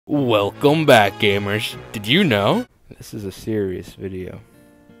Welcome back, gamers. Did you know? This is a serious video.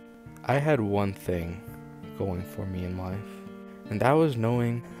 I had one thing going for me in life, and that was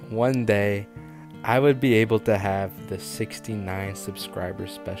knowing one day I would be able to have the 69 subscriber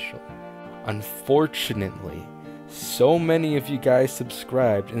special. Unfortunately, so many of you guys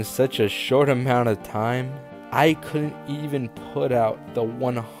subscribed in such a short amount of time, I couldn't even put out the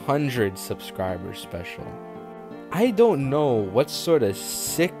 100 subscriber special. I don't know what sort of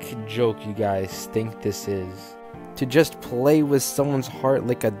sick joke you guys think this is, to just play with someone's heart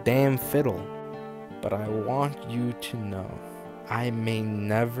like a damn fiddle. But I want you to know, I may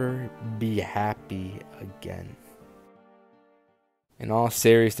never be happy again. In all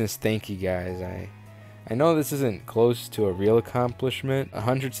seriousness, thank you guys. I know this isn't close to a real accomplishment.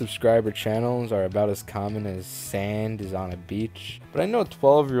 100 subscriber channels are about as common as sand is on a beach. But I know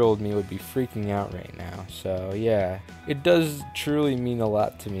 12-year-old me would be freaking out right now. So yeah, it does truly mean a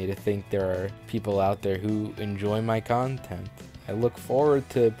lot to me to think there are people out there who enjoy my content. I look forward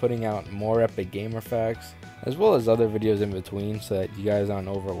to putting out more epic gamer facts, as well as other videos in between so that you guys aren't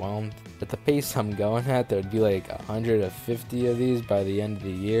overwhelmed. At the pace I'm going at, there'd be like 150 of these by the end of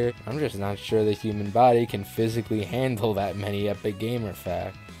the year. I'm just not sure the human body can physically handle that many epic gamer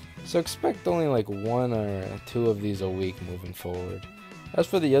facts. So expect only like 1 or 2 of these a week moving forward. As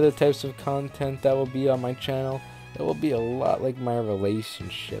for the other types of content that will be on my channel, it will be a lot like my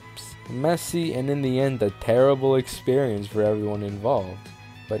relationships. Messy and in the end a terrible experience for everyone involved.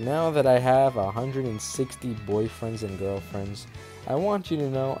 But now that I have 160 boyfriends and girlfriends, I want you to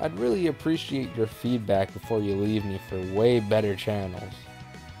know I'd really appreciate your feedback before you leave me for way better channels.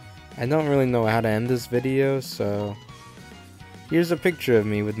 I don't really know how to end this video, so here's a picture of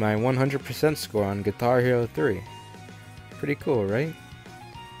me with my 100% score on Guitar Hero 3. Pretty cool, right?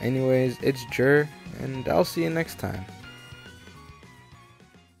 Anyways, it's Jer, and I'll see you next time.